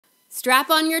Strap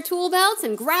on your tool belts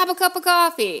and grab a cup of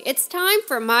coffee. It's time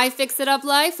for My Fix It Up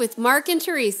Life with Mark and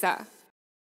Teresa.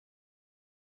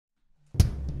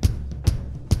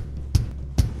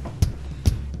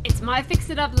 It's My Fix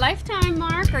It Up Lifetime,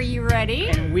 Mark. Are you ready?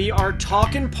 And we are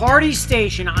talking party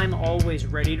station. I'm always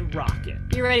ready to rock it.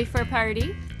 You ready for a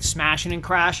party? Smashing and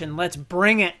crashing. Let's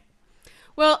bring it.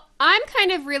 Well, I'm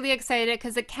kind of really excited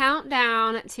because the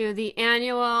countdown to the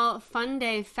annual Fun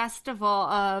Day Festival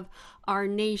of our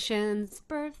nation's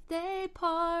birthday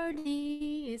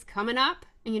party is coming up.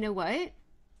 And you know what?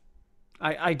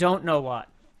 I don't know what.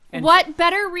 And what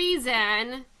better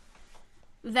reason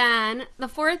than the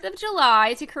 4th of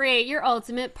July to create your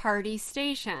ultimate party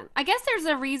station? I guess there's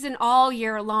a reason all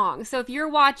year long. So if you're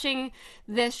watching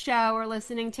this show or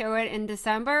listening to it in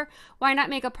December, why not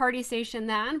make a party station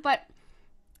then? But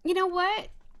you know what?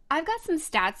 I've got some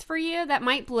stats for you that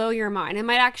might blow your mind. It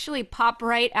might actually pop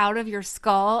right out of your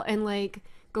skull and like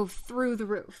go through the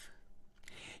roof.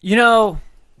 You know,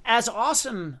 as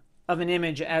awesome of an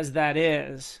image as that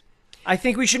is, I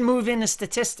think we should move into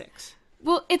statistics.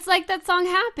 Well, it's like that song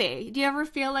Happy. Do you ever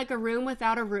feel like a room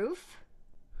without a roof?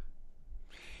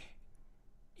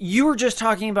 You were just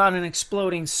talking about an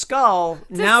exploding skull.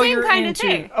 It's now the same you're kind into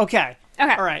of thing. Okay. All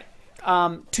right.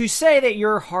 To say that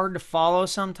you're hard to follow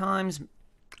sometimes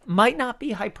might not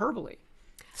be hyperbole.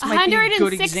 This might be a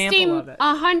good example of it.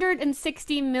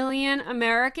 160 million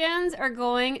Americans are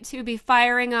going to be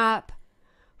firing up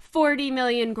 40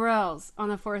 million grills on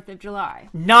the 4th of July.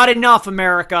 Not enough,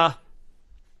 America.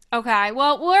 Okay,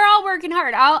 well, we're all working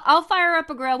hard. I'll fire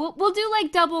up a grill. We'll do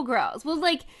like double grills.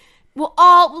 We'll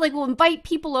invite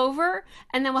people over,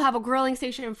 and then we'll have a grilling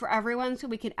station for everyone so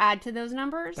we can add to those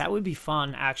numbers. That would be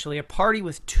fun, actually. A party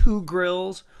with 2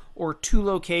 grills or 2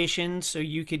 locations so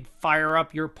you could fire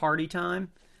up your party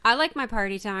time. I like my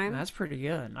party time. That's pretty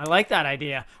good. I like that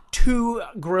idea. 2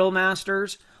 grill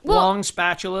masters, long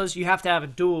spatulas. You have to have a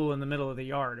duel in the middle of the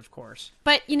yard, of course.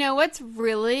 But you know what's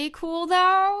really cool,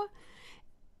 though,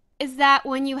 is that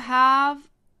when you have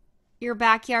your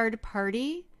backyard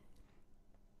party,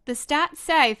 the stats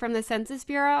say from the Census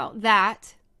Bureau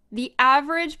that the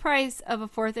average price of a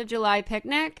 4th of July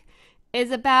picnic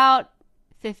is about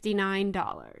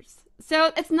 $59.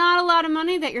 So it's not a lot of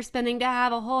money that you're spending to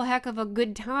have a whole heck of a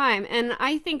good time. And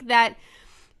I think that,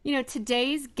 you know,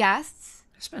 today's guests...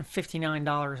 I spent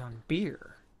 $59 on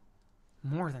beer.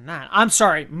 More than that. I'm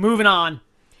sorry, moving on.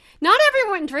 Not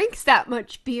everyone drinks that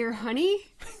much beer, honey.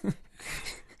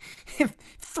 If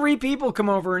 3 people come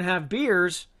over and have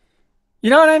beers...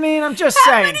 You know what I mean? I'm just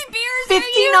saying. How many beers are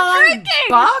you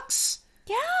drinking? $59?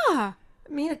 Yeah. I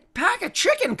mean, a pack of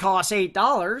chicken costs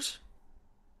 $8.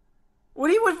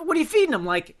 What are you feeding them?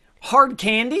 Like hard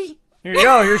candy? Here you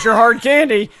go. Here's your hard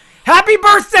candy. Happy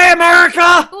birthday,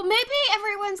 America! Well, maybe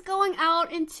everyone's going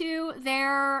out into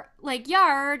their like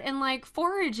yard and like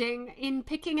foraging and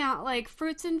picking out like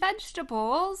fruits and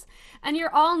vegetables, and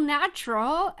you're all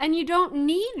natural and you don't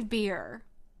need beer.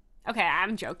 Okay,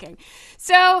 I'm joking.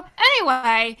 So,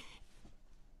 anyway,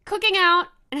 cooking out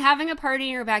and having a party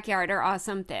in your backyard are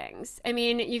awesome things. I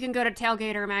mean, you can go to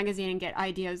Tailgater magazine and get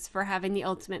ideas for having the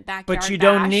ultimate backyard But you bash.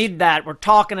 don't need that. We're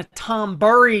talking to Tom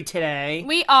Bury today.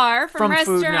 We are, from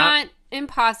Food Restaurant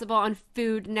Impossible on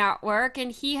Food Network,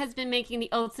 and he has been making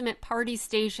the ultimate party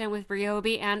station with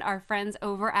Ryobi and our friends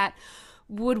over at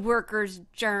Woodworkers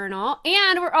Journal.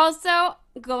 And we're also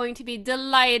going to be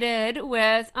delighted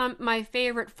with my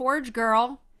favorite forge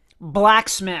girl,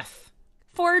 Blacksmith.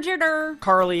 Forger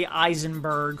Carley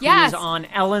Eisenberg, who yes. is on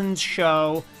Ellen's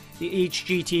show, the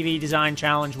HGTV Design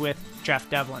Challenge with Jeff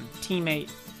Devlin, teammate.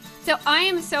 So I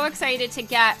am so excited to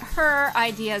get her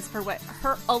ideas for what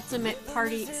her ultimate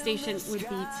party station would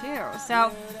be too.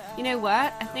 So, you know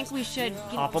what? I think we should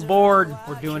hop aboard.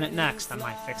 We're doing it next on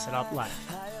My Fix It Up Live.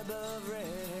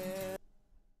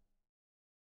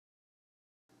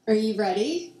 Are you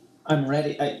ready? I'm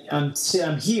ready. I'm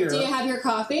here. Do you have your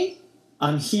coffee?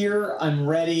 I'm here. I'm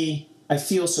ready. I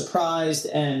feel surprised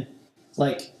and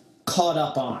like caught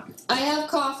up on. I have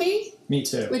coffee. Me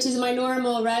too. Which is my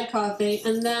normal red coffee,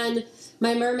 and then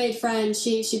my mermaid friend,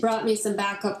 she brought me some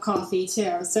backup coffee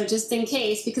too. So just in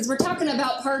case, because we're talking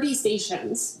about party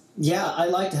stations. Yeah, I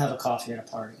like to have a coffee at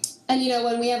a party. And you know,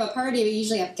 when we have a party, we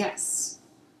usually have guests.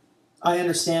 I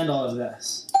understand all of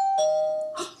this.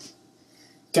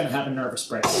 Gonna have a nervous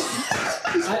breakdown.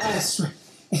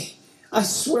 I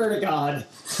swear to God.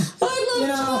 I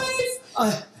love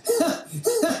toys.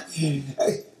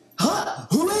 Huh?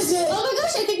 Who is it? Oh my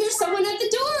gosh, I think there's someone at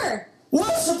the door.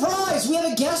 What a surprise! We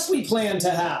have a guest we plan to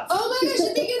have. Oh my gosh,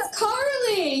 I think it's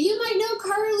Carly. You might know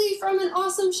Carly from an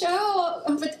awesome show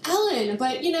with Ellen,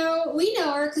 but we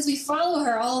know her because we follow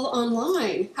her all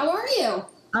online. How are you?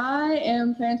 I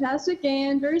am fantastic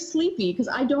and very sleepy because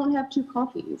I don't have 2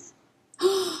 coffees.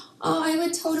 Oh, I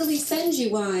would totally send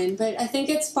you one, but I think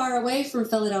it's far away from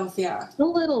Philadelphia. A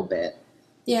little bit.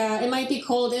 Yeah, it might be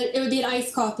cold. It would be an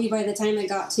iced coffee by the time it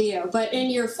got to you. But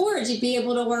in your forge, you'd be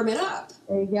able to warm it up.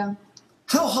 There you go.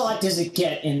 How hot does it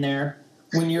get in there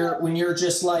when you're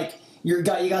just like you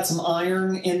got some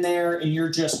iron in there and you're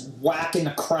just whacking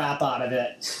the crap out of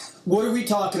it? What are we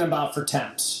talking about for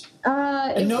temps?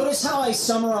 And notice how I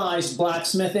summarized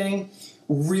blacksmithing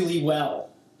really well.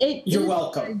 You're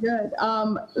welcome. Very good.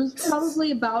 It was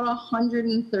probably about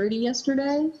 130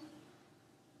 yesterday.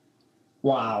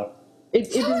 Wow.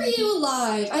 How are you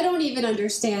alive? I don't even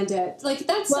understand it. Like,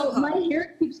 that's so hot. My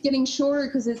hair keeps getting shorter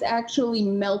because it's actually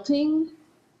melting.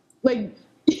 Like,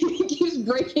 it keeps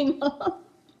breaking off.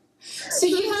 So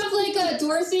you have like a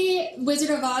Dorothy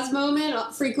Wizard of Oz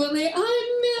moment frequently.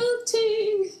 I'm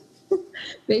melting.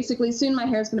 Basically, soon my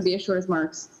hair's going to be as short as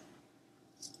Mark's.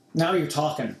 Now you're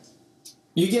talking.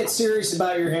 You get serious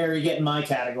about your hair, you get in my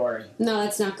category. No,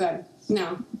 that's not good.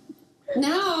 No.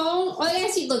 Well, I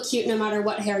guess you look cute no matter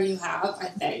what hair you have, I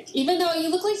think. Even though you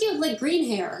look like you have like green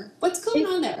hair. What's going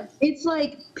on there? It's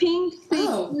like pink, fade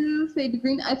blue, fade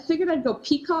green. I figured I'd go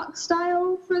peacock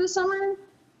style for the summer.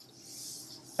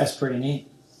 That's pretty neat.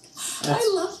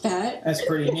 I love that. That's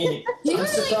pretty neat. You are like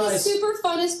the super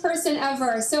funnest person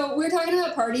ever. So we're talking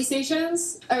about party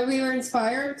stations. We were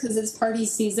inspired because it's party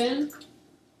season.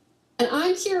 And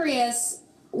I'm curious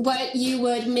what you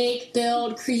would make,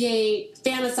 build, create,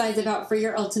 fantasize about for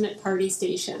your ultimate party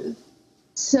station.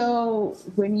 So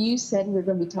when you said we were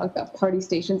going to be talking about party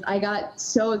stations, I got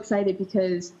so excited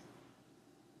because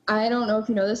I don't know if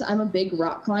you know this, I'm a big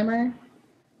rock climber.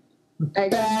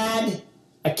 Bad.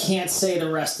 I can't say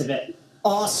the rest of it.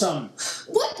 Awesome.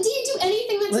 What? Do you do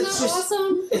anything that's not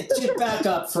awesome? Just back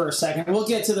up for a second. We'll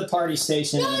get to the party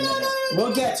station in a minute. No.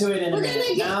 We'll get to it in a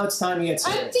minute. Now it's time to get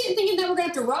serious. I'm thinking that we're going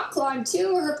to have to rock climb,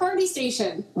 too, or her party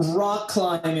station. Rock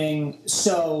climbing,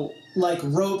 so like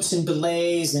ropes and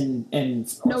belays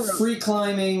and free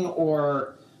climbing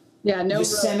or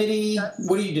Yosemite.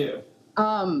 What do you do?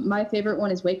 My favorite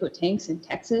one is Waco Tanks in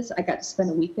Texas. I got to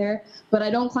spend a week there. But I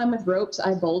don't climb with ropes.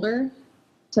 I boulder.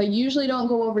 So I usually don't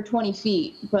go over 20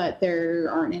 feet, but there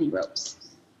aren't any ropes.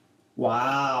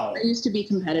 Wow. I used to be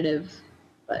competitive,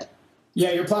 but...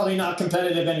 Yeah, you're probably not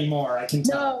competitive anymore, I can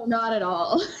tell. No, not at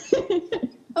all.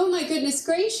 Oh my goodness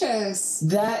gracious.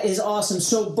 That is awesome.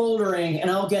 So bouldering, and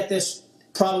I'll get this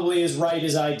probably as right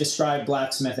as I described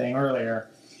blacksmithing earlier,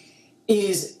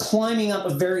 is climbing up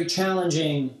a very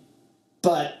challenging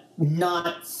but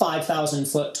not 5,000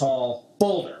 foot tall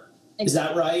boulder. Exactly. Is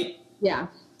that right? Yeah.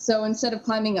 So instead of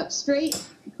climbing up straight,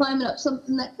 you're climbing up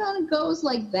something that kind of goes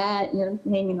like that, and you're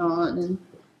hanging on. And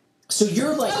so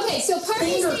you're like so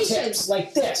party stations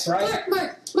like this, right?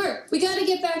 Mark, we got to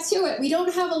get back to it. We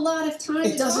don't have a lot of time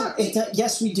to talk.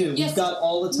 Yes, we do. Yes. We've got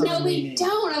all the time. No, we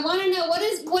don't. I want to know how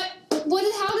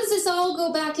does this all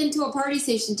go back into a party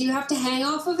station? Do you have to hang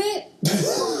off of it?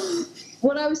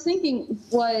 What I was thinking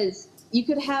was you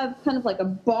could have kind of like a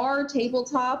bar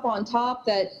tabletop on top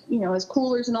that, has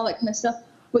coolers and all that kind of stuff.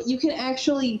 But you can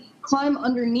actually climb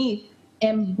underneath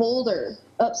and boulder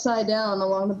upside down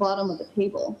along the bottom of the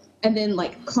table, and then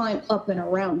climb up and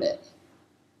around it.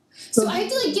 So I have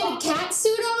to get a cat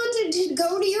suit on to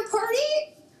go to your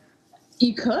party?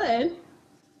 You could.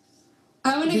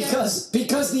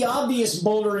 Because the obvious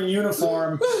bouldering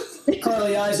uniform,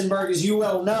 Carley Eisenberg, as you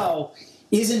well know,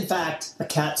 is in fact a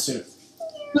cat suit.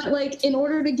 But in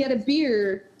order to get a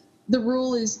beer, the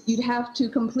rule is you'd have to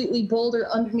completely boulder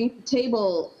underneath the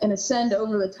table and ascend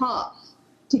over the top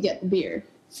to get the beer.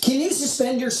 Can you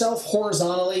suspend yourself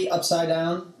horizontally upside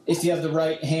down if you have the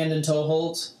right hand and toe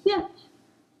holds? Yeah.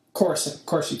 Of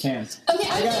course you can. Okay,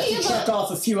 I got to check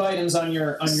off a few items on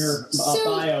your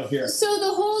bio here. So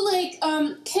the whole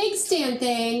keg stand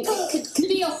thing could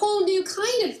be a whole new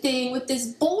kind of thing with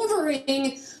this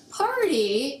bouldering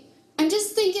party. I'm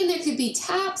just thinking there could be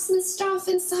taps and stuff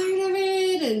inside of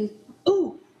it, and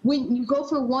when you go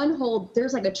for one hold,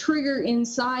 there's a trigger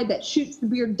inside that shoots the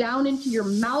beer down into your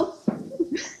mouth.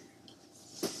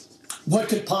 What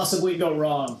could possibly go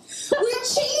wrong? We're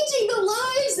changing the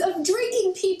lives of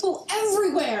drinking people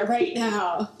everywhere right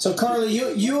now. So Carley,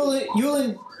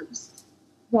 you'll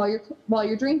while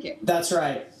you're drinking. That's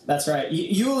right.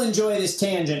 You'll enjoy this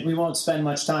tangent. We won't spend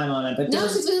much time on it, but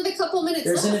because we have a couple minutes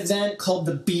left. There's an event called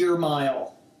the Beer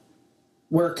Mile,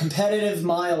 where competitive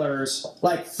milers,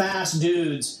 fast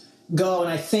dudes, go, and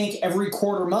I think every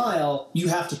quarter mile you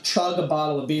have to chug a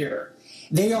bottle of beer.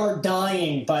 They are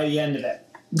dying by the end of it.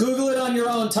 Google it on your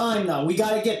own time, though. We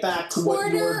got to get back to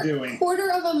what you're doing.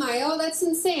 Quarter of a mile? That's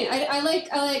insane. I like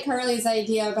Carly's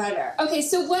idea better. Okay,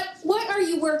 so what are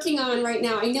you working on right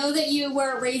now? I know that you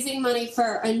were raising money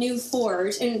for a new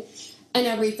forge and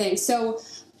everything. So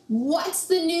what's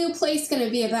the new place going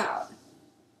to be about?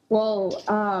 Well,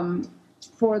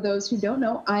 for those who don't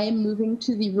know, I am moving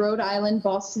to the Rhode Island,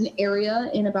 Boston area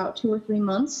in about 2 or 3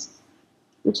 months,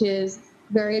 which is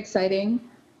very exciting.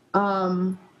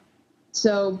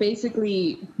 So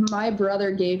basically, my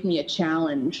brother gave me a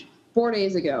challenge 4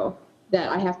 days ago that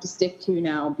I have to stick to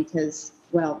now because,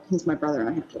 well, he's my brother and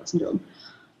I have to listen to him.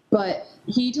 But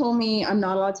he told me I'm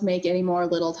not allowed to make any more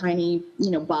little tiny,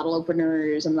 bottle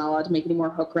openers. I'm not allowed to make any more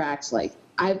hook racks. Like,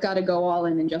 I've got to go all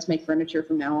in and just make furniture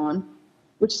from now on,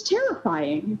 which is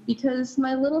terrifying because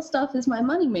my little stuff is my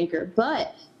moneymaker.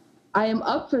 But I am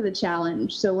up for the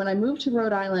challenge. So when I move to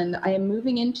Rhode Island, I am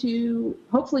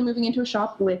hopefully moving into a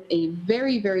shop with a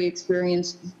very, very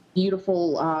experienced,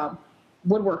 beautiful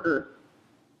woodworker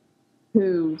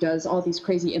who does all these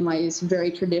crazy inlays,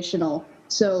 very traditional.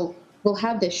 So we'll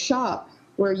have this shop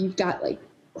where you've got like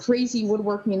crazy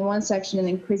woodworking in one section and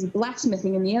then crazy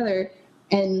blacksmithing in the other.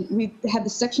 And we have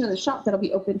this section of the shop that'll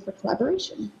be open for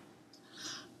collaboration.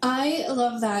 I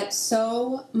love that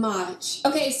so much.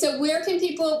 Okay, so where can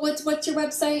people, what's your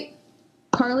website?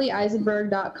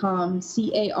 CarleyEisenberg.com,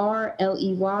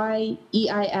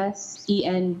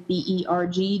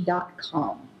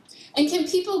 CarleyEisenberg.com. And can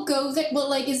people go there? Well,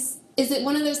 like, is it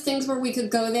one of those things where we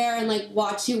could go there and like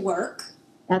watch you work?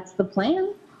 That's the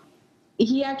plan.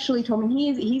 He actually told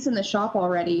me he's in the shop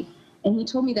already, and he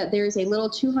told me that there's a little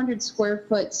 200 square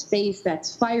foot space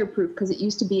that's fireproof because it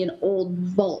used to be an old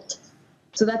vault.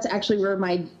 So that's actually where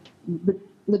my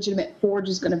legitimate forge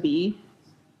is going to be.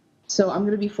 So I'm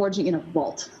going to be forging in a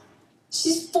vault.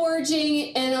 She's forging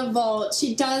in a vault.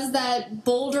 She does that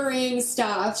bouldering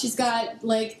stuff. She's got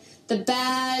like the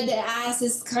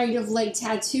badass kind of like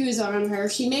tattoos on her.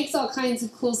 She makes all kinds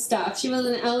of cool stuff. She was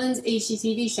in Ellen's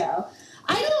HGTV show.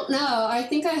 I don't know. I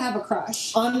think I have a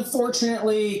crush.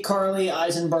 Unfortunately, Carley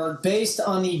Eisenberg, based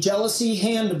on the Jealousy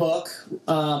Handbook,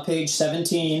 page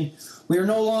 17, we are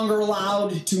no longer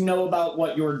allowed to know about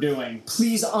what you're doing.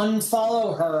 Please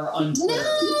unfollow her on Twitter.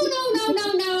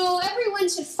 No. Everyone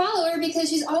should follow her because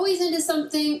she's always into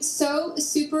something so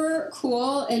super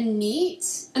cool and neat.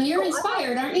 And you're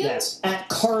inspired, aren't you? Yes. At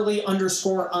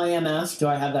Carley_IMF. Do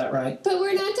I have that right? But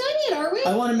we're not done yet, are we?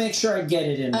 I want to make sure I get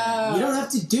it in there. You don't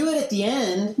have to do it at the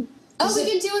end. Oh, we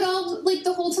can do it all like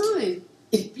the whole time.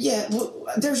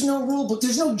 There's no rule book.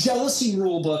 There's no jealousy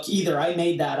rule book either. I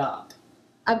made that up.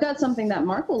 I've got something that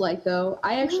Mark will like, though.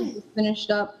 I actually just finished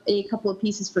up a couple of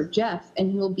pieces for Jeff,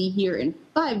 and he will be here in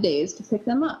 5 days to pick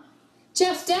them up.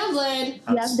 Jeff Devlin.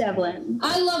 Jeff Devlin.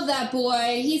 I love that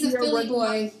boy. He's a Philly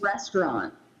boy.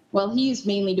 Restaurant. Well, he's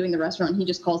mainly doing the restaurant. He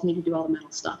just calls me to do all the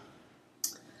metal stuff.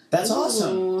 That's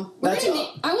awesome.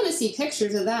 I want to see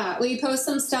pictures of that. Will you post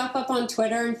some stuff up on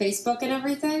Twitter and Facebook and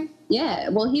everything? Yeah.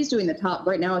 Well, he's doing the top.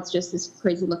 Right now, it's just this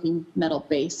crazy-looking metal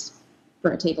base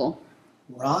for a table.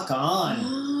 Rock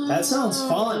on. That sounds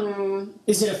fun.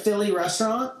 Is it a Philly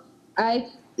restaurant?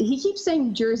 He keeps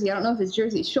saying Jersey. I don't know if it's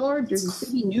Jersey Shore, Jersey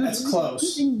City, New Jersey. That's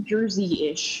close.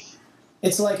 Jersey-ish.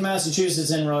 It's like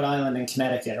Massachusetts and Rhode Island and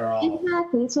Connecticut are all...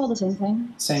 Exactly. It's all the same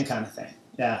thing. Same kind of thing.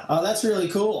 Yeah. Oh, that's really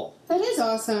cool. That is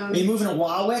awesome. Are you moving to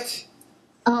Warwick?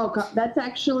 Oh, God. That's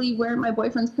actually where my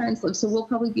boyfriend's parents live, so we'll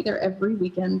probably be there every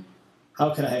weekend.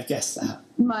 How could I have guessed that?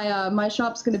 My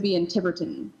shop's going to be in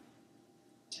Tiverton.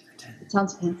 It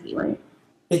sounds fancy, right?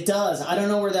 It does. I don't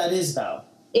know where that is, though.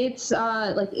 It's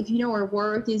like if you know where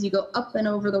Warwick is, you go up and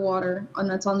over the water, and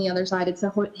that's on the other side. It's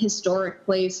a historic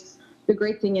place. The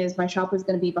great thing is my shop is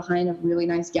going to be behind a really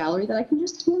nice gallery that I can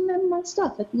just hand them my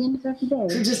stuff at the end of every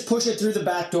day. You just push it through the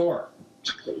back door.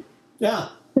 Yeah.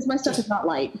 Because my stuff is not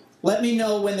light. Let me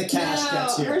know when the cash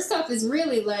gets here. Her stuff is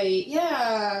really light.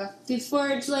 Yeah. They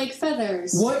forge like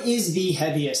feathers. What is the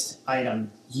heaviest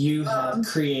item you have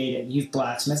created? You've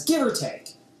blacksmithed, give or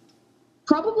take.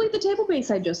 Probably the table base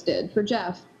I just did for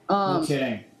Jeff. No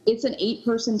kidding. It's an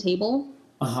 8-person table.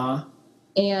 Uh-huh.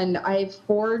 And I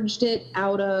forged it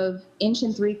out of 1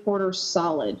 3/4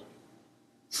 solid.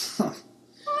 What?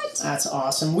 That's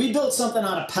awesome. We built something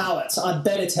out of pallets. I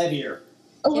bet it's heavier.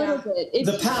 A little bit.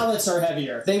 The pallets are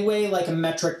heavier. They weigh like a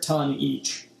metric ton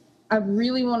each. I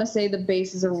really want to say the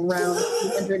base is around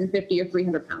 250 or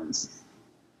 300 pounds.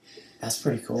 That's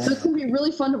pretty cool. So it's going to be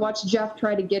really fun to watch Jeff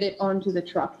try to get it onto the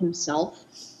truck himself.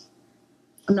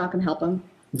 I'm not going to help him.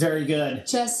 Very good.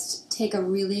 Just take a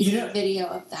really good video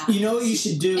of that. You know what you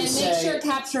should do? And make sure to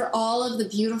capture all of the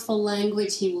beautiful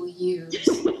language he will use.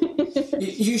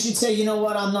 You should say, you know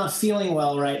what, I'm not feeling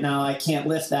well right now. I can't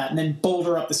lift that. And then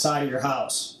boulder up the side of your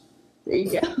house. There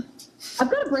you go.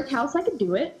 I've got a brick house. I could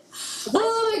do it.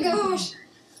 Oh my gosh.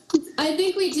 I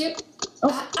think we do.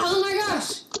 Oh my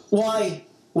gosh.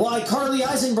 Why, Carley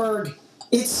Eisenberg,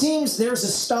 it seems there's a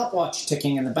stopwatch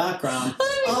ticking in the background.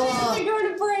 I'm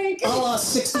going to break.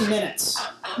 60 minutes.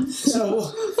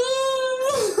 So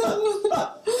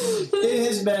it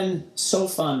has been so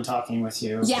fun talking with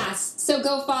you. Yes. So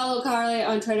go follow Carly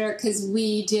on Twitter because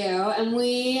we do. And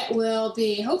we will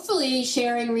be hopefully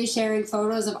resharing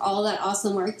photos of all that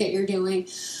awesome work that you're doing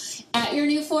at your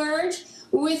new forge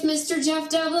with Mr. Jeff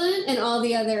Dublin and all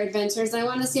the other adventures. I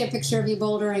want to see a picture of you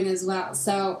bouldering as well.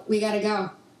 So we got to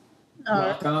go.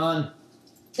 Rock on.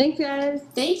 Thanks, guys.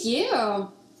 Thank you.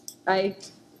 Bye.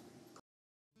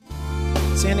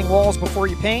 Sanding walls before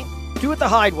you paint? Do it the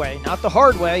Hyde way, not the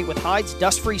hard way, with Hyde's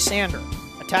dust-free sander.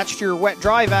 Attach to your wet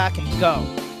dry vac and go.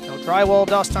 No drywall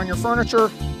dust on your furniture,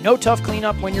 no tough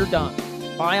cleanup when you're done.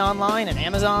 Buy online at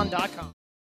Amazon.com.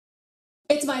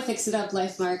 It's my fix-it-up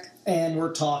life, Mark. And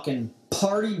we're talking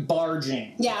party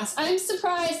barging. Yes, I'm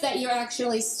surprised that you're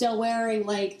actually still wearing,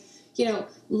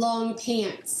 long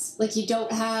pants. Like, you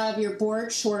don't have your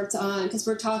board shorts on, because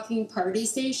we're talking party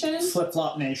station.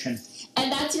 Flip-flop nation. And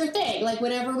that's your thing. Like,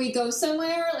 whenever we go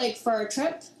somewhere, like, for a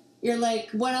trip, you're like,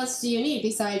 what else do you need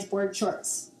besides board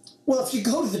shorts? Well, if you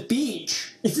go to the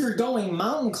beach, if you're going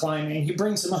mountain climbing, you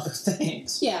bring some other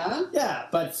things. Yeah. Yeah,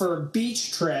 but for a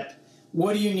beach trip,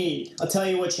 what do you need? I'll tell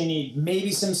you what you need.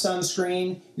 Maybe some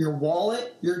sunscreen, your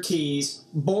wallet, your keys,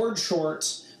 board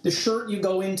shorts, the shirt you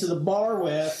go into the bar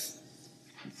with,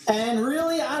 and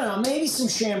really, I don't know, maybe some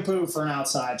shampoo for an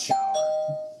outside shower.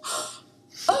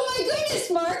 Oh my goodness,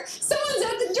 Mark! Someone's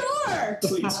at the door!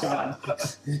 Please, God.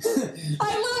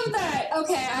 I love that!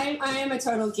 Okay, I am a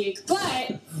total geek,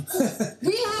 but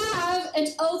we have an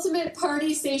ultimate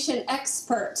party station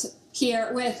expert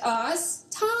here with us.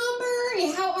 Tom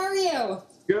Bury, how are you?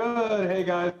 Good. Hey,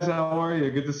 guys. How are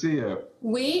you? Good to see you.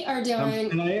 We are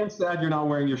doing... And I am sad you're not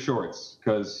wearing your shorts,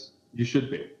 because you should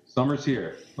be. Summer's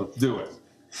here. Let's do it.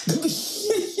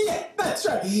 Yeah, that's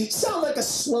right. You sound like a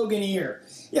slogan here.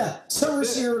 Yeah,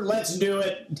 summer's here, let's do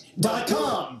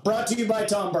it.com. Brought to you by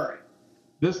Tom Bury.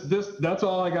 That's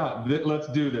all I got. Let's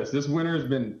do this. This winter has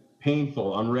been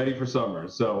painful. I'm ready for summer,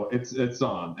 so it's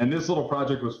on. And this little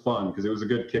project was fun because it was a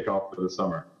good kickoff for the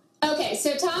summer. Okay,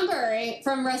 so Tom Bury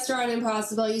from Restaurant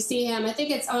Impossible, you see him, I think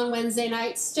it's on Wednesday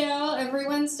night still, every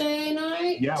Wednesday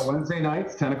night? Yeah, Wednesday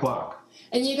nights, 10 o'clock.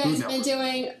 And you guys have been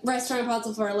doing Restaurant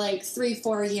Impossible for like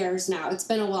 3-4 years now. It's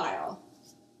been a while.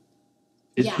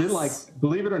 It's been like,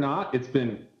 believe it or not, it's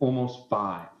been almost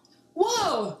 5.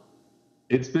 Whoa!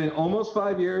 It's been almost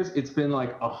 5 years. It's been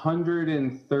like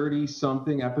 130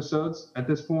 something episodes at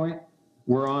this point.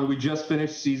 We just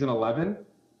finished season 11.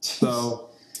 So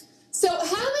how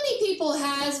many people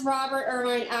has Robert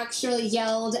Irvine actually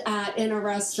yelled at in a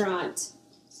restaurant?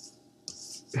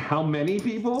 How many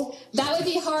people? That would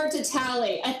be hard to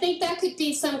tally. I think that could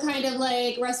be some kind of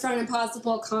like Restaurant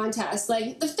Impossible contest.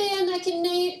 Like the fan that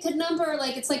could number,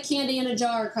 like it's like candy in a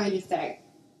jar kind of thing.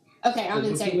 Okay, I'm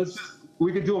insane.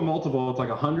 We could do a multiple. It's like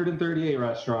 138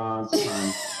 restaurants.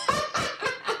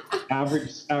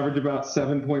 Average about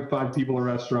 7.5 people a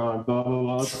restaurant. Blah blah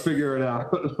blah. Let's figure it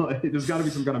out. Like, there's got to be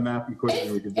some kind of math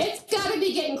equation we could do. It's got to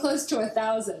be getting close to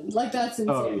 1,000. Like that's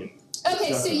insane. Oh, yeah. Okay,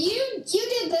 Definitely. so you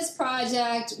did this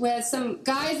project with some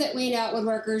guys at Weed Out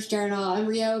Woodworkers Journal and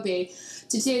Ryobi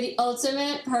to do the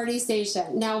ultimate party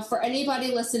station. Now, for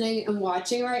anybody listening and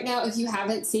watching right now, if you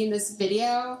haven't seen this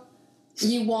video,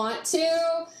 you want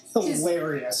to.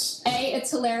 Hilarious. A,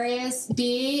 it's hilarious.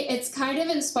 B, it's kind of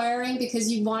inspiring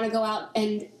because you want to go out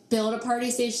and build a party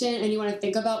station and you want to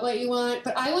think about what you want.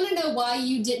 But I want to know why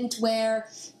you didn't wear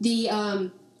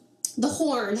the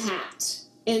horn hat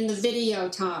in the video,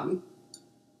 Tom.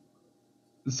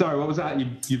 Sorry, what was that?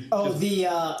 The Viking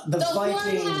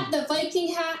horn hat, the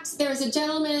Viking hat. There's a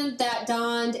gentleman that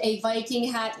donned a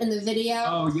Viking hat in the video.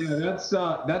 Oh yeah,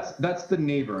 that's the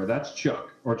neighbor. That's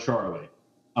Chuck or Charlie.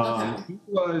 Okay.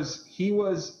 He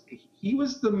was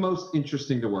the most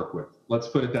interesting to work with. Let's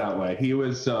put it that way. He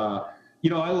was, I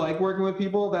like working with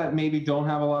people that maybe don't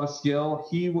have a lot of skill.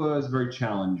 He was very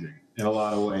challenging in a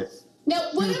lot of ways.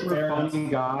 Now, Super funny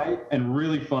guy and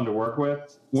really fun to work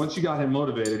with. Once you got him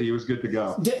motivated, he was good to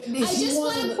go. I just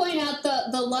want to point out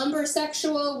the lumber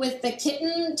sexual with the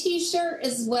kitten T-shirt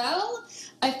as well.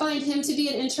 I find him to be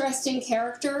an interesting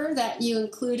character that you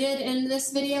included in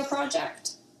this video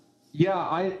project. Yeah,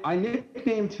 I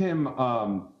nicknamed him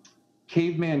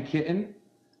Caveman Kitten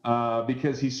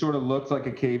because he sort of looked like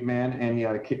a caveman and he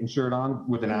had a kitten shirt on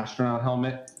with an astronaut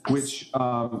helmet, which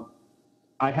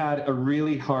I had a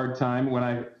really hard time when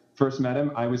I first met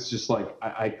him. I was just like,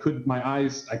 I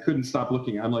couldn't stop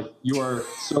looking. I'm like, you are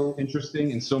so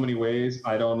interesting in so many ways.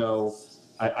 I don't know.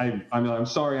 I'm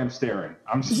sorry, I'm staring.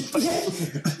 I'm just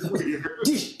like, weird.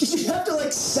 Did you have to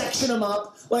like section them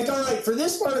up? Like, all right, for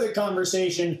this part of the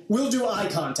conversation, we'll do eye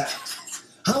contact.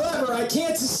 However, I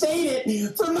can't sustain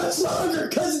it for much longer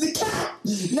because of the cat.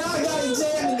 Now I got to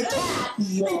examine the cat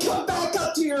and come back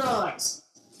up to your eyes.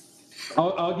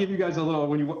 I'll give you guys a little,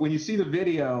 when you see the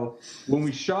video, when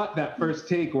we shot that first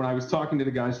take, when I was talking to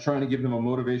the guys trying to give them a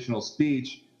motivational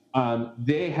speech,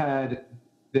 they had,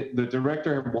 the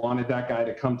director wanted that guy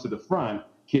to come to the front,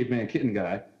 Caveman Kitten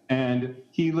guy, and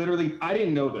he literally, I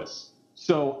didn't know this.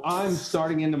 So I'm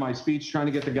starting into my speech trying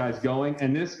to get the guys going,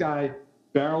 and this guy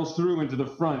barrels through into the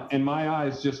front, and my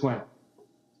eyes just went,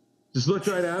 just looked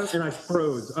right at him, and I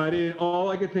froze. All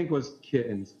I could think was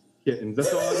kittens.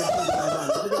 That's all I could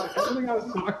think about. Everything I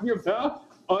was talking about,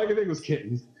 all I could think was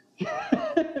kittens.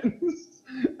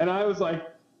 And I was like,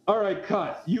 all right,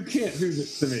 cut. You can't do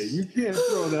this to me. You can't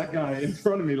throw that guy in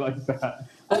front of me like that.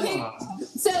 Okay,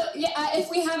 so yeah, if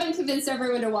we haven't convinced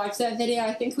everyone to watch that video,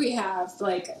 I think we have.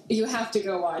 Like, you have to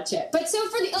go watch it. But so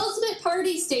for the ultimate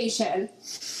party station,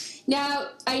 now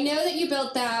I know that you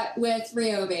built that with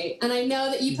Ryobi, and I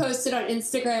know that you posted on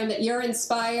Instagram that you're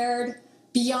inspired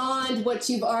beyond what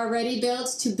you've already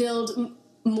built to build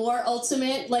more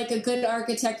ultimate, like a good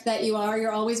architect that you are.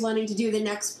 You're always wanting to do the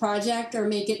next project or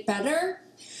make it better.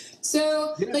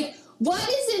 So, yeah. Like, what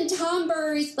is in Tom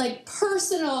Bury's, like,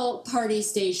 personal party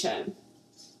station?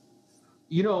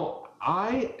 You know,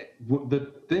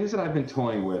 the things that I've been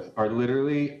toying with are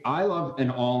literally, I love an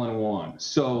all-in-one.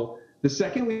 So the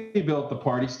second we built the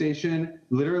party station,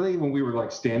 literally when we were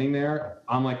like standing there,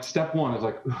 I'm like, step one is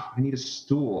like, I need a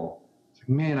stool. It's like,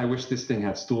 man, I wish this thing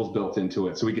had stools built into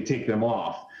it so we could take them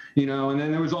off, you know? And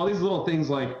then there was all these little things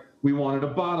like, we wanted a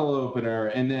bottle opener,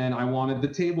 and then I wanted the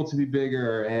table to be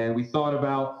bigger, and we thought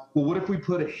about, well, what if we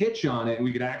put a hitch on it and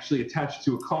we could actually attach it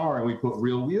to a car and we put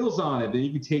real wheels on it, then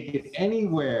you could take it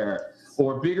anywhere,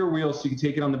 or bigger wheels so you could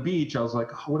take it on the beach. I was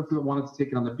like, oh, what if we wanted to take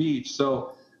it on the beach?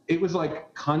 So it was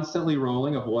like constantly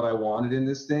rolling of what I wanted in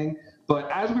this thing.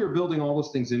 But as we were building all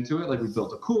those things into it, like we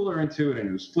built a cooler into it and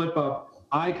it was flip up,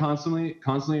 I constantly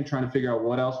am trying to figure out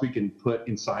what else we can put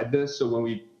inside this. So when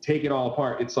we take it all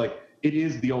apart, it's like, it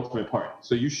is the ultimate party.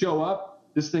 So you show up,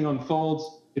 this thing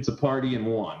unfolds, it's a party in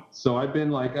one. So I've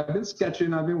been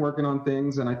sketching, I've been working on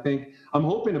things, and I'm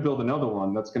hoping to build another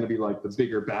one that's going to be like the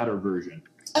bigger, badder version.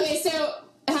 Okay, so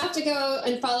I have to go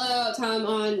and follow Tom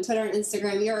on Twitter and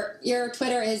Instagram. Your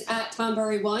Twitter is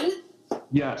 @TomBury1.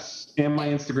 Yes, and my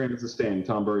Instagram is the same,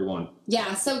 TomBury1.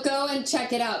 Yeah, so go and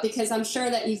check it out, because I'm sure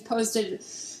that you've posted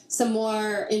some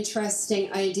more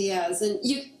interesting ideas.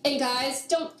 And guys,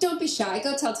 don't be shy.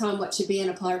 Go tell Tom what should be in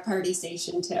a party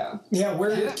station too. Yeah,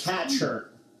 wear your cat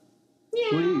shirt. Yeah.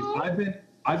 Please,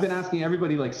 I've been asking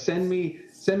everybody, like, send me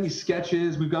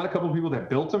sketches. We've got a couple of people that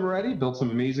built them already, built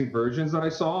some amazing versions that I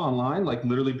saw online, like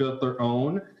literally built their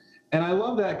own. And I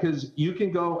love that because you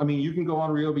can go on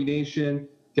Ryobi Nation,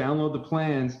 download the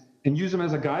plans, and use them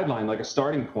as a guideline, like a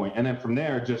starting point, and then from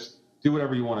there just do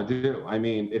whatever you want to do. I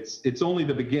mean, it's only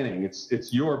the beginning.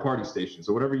 It's your party station.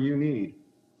 So whatever you need,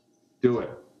 do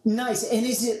it. Nice. And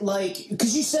is it like,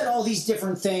 because you said all these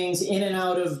different things in and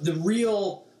out of the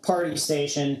real party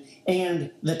station and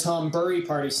the Tom Bury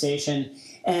party station,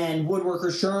 and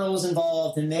Woodworkers Journal is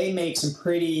involved, and they make some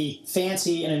pretty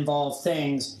fancy and involved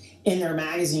things in their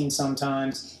magazine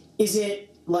sometimes. Is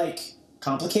it like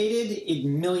complicated, a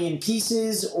million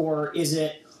pieces, or is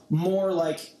it more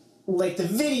like the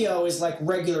video is like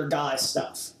regular guy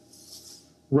stuff?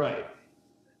 Right.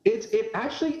 It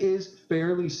actually is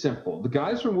fairly simple. The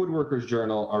guys from Woodworkers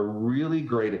Journal are really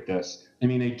great at this. I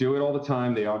mean, they do it all the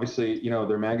time. They obviously,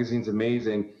 their magazine's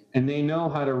amazing, and they know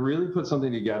how to really put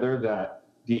something together that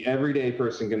the everyday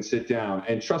person can sit down.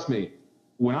 And trust me,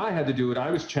 when I had to do it,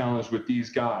 I was challenged with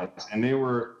these guys, and they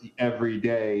were the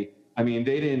everyday. I mean,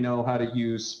 they didn't know how to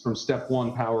use from step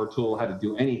one power tool, how to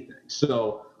do anything.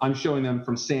 So I'm showing them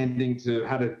from sanding to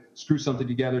how to screw something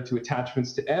together to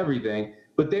attachments to everything.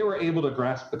 But they were able to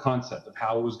grasp the concept of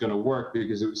how it was going to work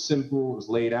because it was simple, it was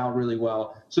laid out really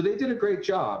well. So they did a great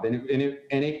job, and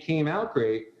it came out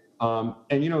great. And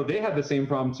they had the same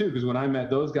problem too, because when I met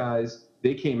those guys,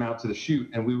 they came out to the shoot,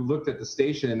 and we looked at the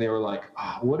station, and they were like,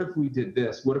 what if we did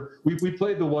this? What if we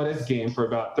played the what if game for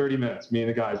about 30 minutes, me and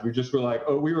the guys. We just were like,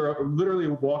 we were literally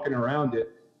walking around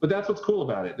it. But that's what's cool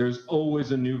about it. There's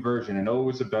always a new version and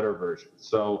always a better version.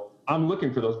 So I'm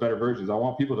looking for those better versions. I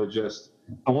want people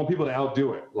to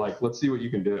outdo it. Like, let's see what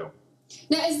you can do.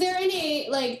 Now, is there any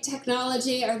like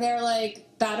technology? Are there like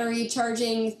battery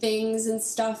charging things and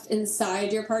stuff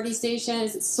inside your party station?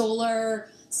 Is it solar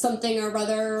something or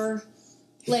other?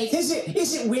 Like, is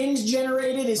it wind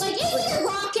generated? Is it a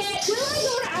rocket? Will I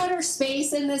go to outer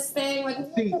space in this thing? Like,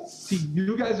 see,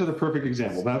 you guys are the perfect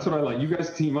example. That's what I like. You guys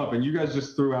team up, and you guys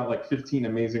just threw out like 15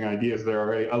 amazing ideas there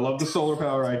already. I love the solar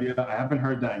power idea. I haven't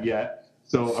heard that yet,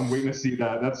 so I'm waiting to see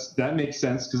that. That makes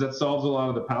sense because that solves a lot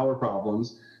of the power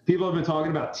problems. People have been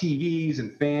talking about TVs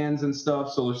and fans and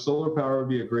stuff, so solar power would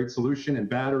be a great solution, and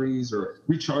batteries or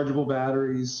rechargeable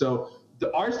batteries. So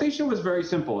our station was very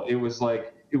simple. It was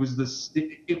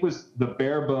the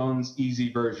bare bones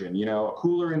easy version. You know, a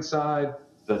cooler inside,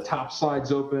 the top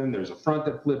slides open, there's a front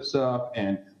that flips up,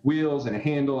 and wheels and a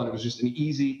handle, and it was just an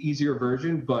easier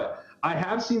version. But I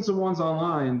have seen some ones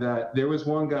online that there was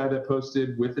one guy that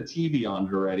posted with the TV on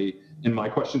it already, and my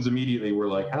questions immediately were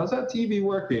like, how's that TV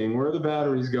working? Where are the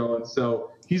batteries going?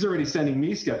 So he's already sending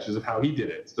me sketches of how he did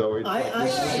it. So it's I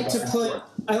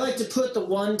like to put the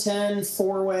 110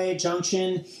 four-way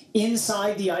junction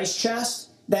inside the ice chest.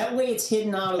 That way it's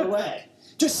hidden out of the way.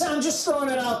 I'm just throwing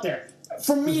it out there.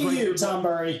 From me to you, Tom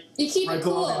Bury. You keep it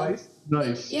cool.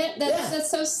 Nice. Yeah, that's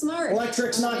so smart.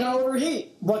 Electric's not going to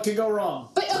overheat. What could go wrong?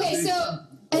 But okay, so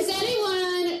has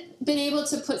anyone been able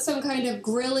to put some kind of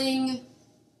grilling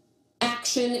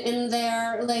action in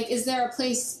there? Like, is there a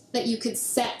place that you could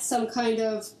set some kind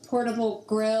of portable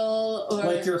grill, or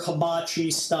like your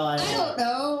hibachi style? I don't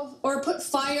know. Or put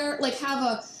fire, like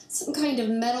have some kind of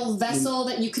metal vessel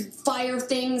that you could fire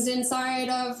things inside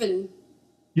of. And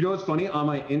you know what's funny? On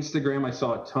my Instagram, I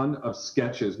saw a ton of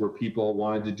sketches where people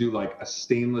wanted to do like a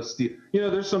stainless steel. You know,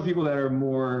 there's some people that are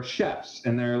more chefs,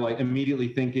 and they're like immediately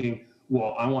thinking,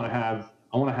 well, I want to have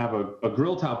a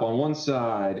grill top on one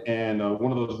side and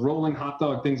one of those rolling hot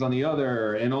dog things on the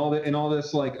other, and all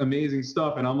this like amazing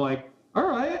stuff. And I'm like, all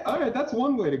right, that's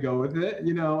one way to go with it,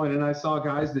 you know. And then I saw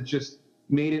guys that just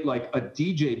made it like a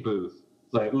DJ booth.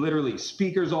 Like literally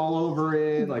speakers all over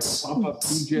it, like a pop-up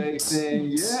DJ thing.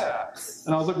 Yeah.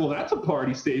 And I was like, well, that's a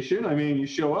party station. I mean, you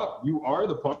show up, you are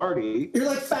the party. You're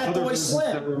like Fat Boy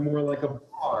Slim. That were more like a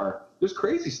bar. There's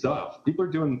crazy stuff. People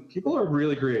are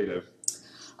really creative.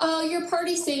 Oh, your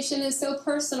party station is so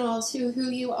personal to who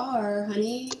you are,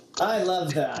 honey. I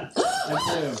love that.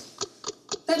 I do.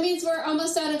 That means we're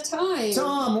almost out of time.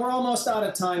 Tom, we're almost out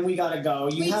of time. We gotta go.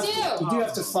 You do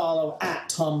have to follow at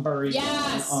Tom Bury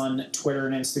on Twitter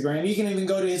and Instagram. You can even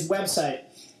go to his website,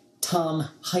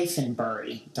 tom-bury.com.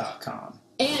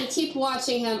 And keep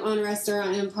watching him on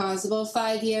Restaurant Impossible.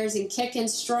 5 years and kicking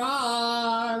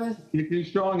strong. Kicking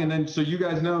strong. And then, so you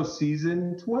guys know,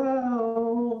 season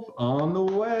 12 on the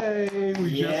way.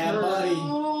 Buddy.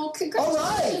 Oh,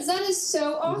 congratulations. That is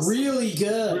so awesome. Really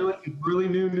good. Really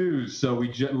new news. So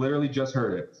we literally just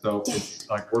heard it. So it's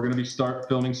like we're going to start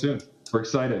filming soon. We're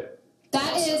excited.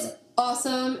 That is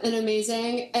awesome and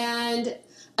amazing. And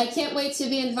I can't wait to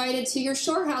be invited to your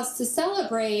shore house to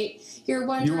celebrate your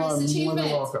wondrous achievement.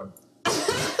 You are more than welcome.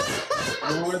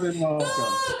 More than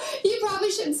welcome. You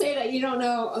probably shouldn't say that. You don't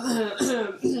know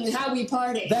how we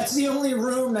party. That's the only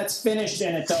room that's finished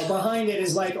in it, though. Behind it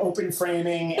is like open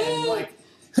framing and like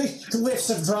lifts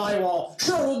of drywall.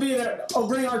 Sure, we'll be there. Oh,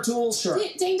 bring our tools, sure.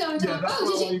 Ding dong dong. Yeah, that's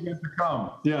why you get to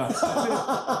come. Yeah.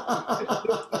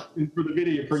 For the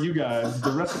video, for you guys.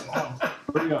 The rest of the house.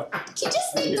 Can you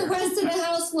just make the rest of the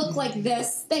house look like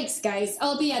this? Thanks, guys.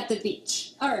 I'll be at the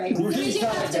beach. All right. We do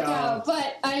have to go,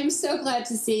 but I'm so glad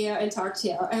to see you and talk to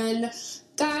you. And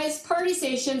guys, Party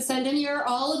Station, send in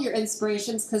all of your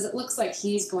inspirations because it looks like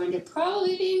he's going to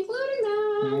probably be including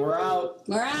them. We're out.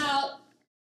 We're out.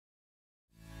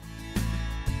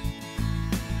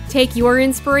 Take your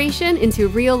inspiration into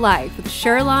real life with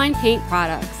Shoreline paint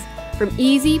products. From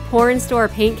easy pour and store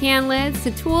paint can lids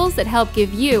to tools that help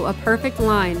give you a perfect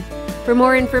line. For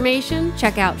more information,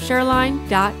 check out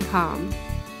shoreline.com.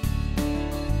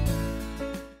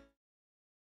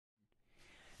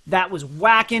 That was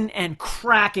whacking and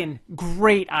cracking.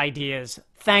 Great ideas.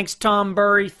 Thanks, Tom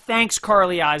Bury. Thanks,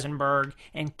 Carley Eisenberg.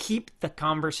 And keep the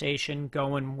conversation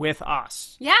going with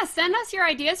us. Yeah, send us your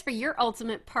ideas for your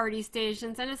ultimate party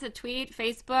station. Send us a tweet,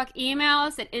 Facebook, email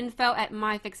us at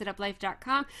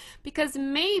info@myfixituplife.com because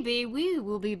maybe we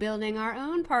will be building our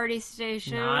own party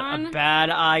station. Not a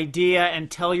bad idea. And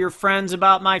tell your friends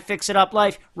about My Fix It Up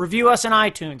Life. Review us on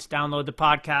iTunes. Download the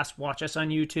podcast. Watch us on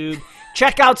YouTube.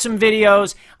 Check out some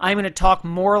videos. I'm going to talk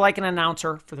more like an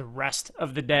announcer for the rest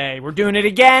of the day. We're doing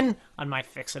it again on My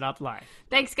Fix It Up Life.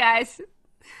 Thanks, guys.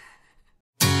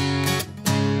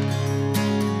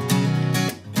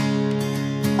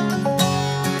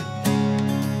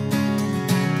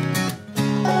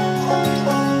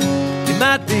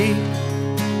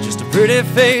 Pretty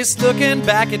face looking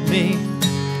back at me.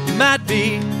 You might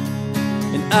be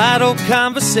an idle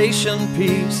conversation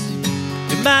piece.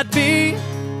 You might be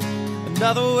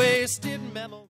another wasted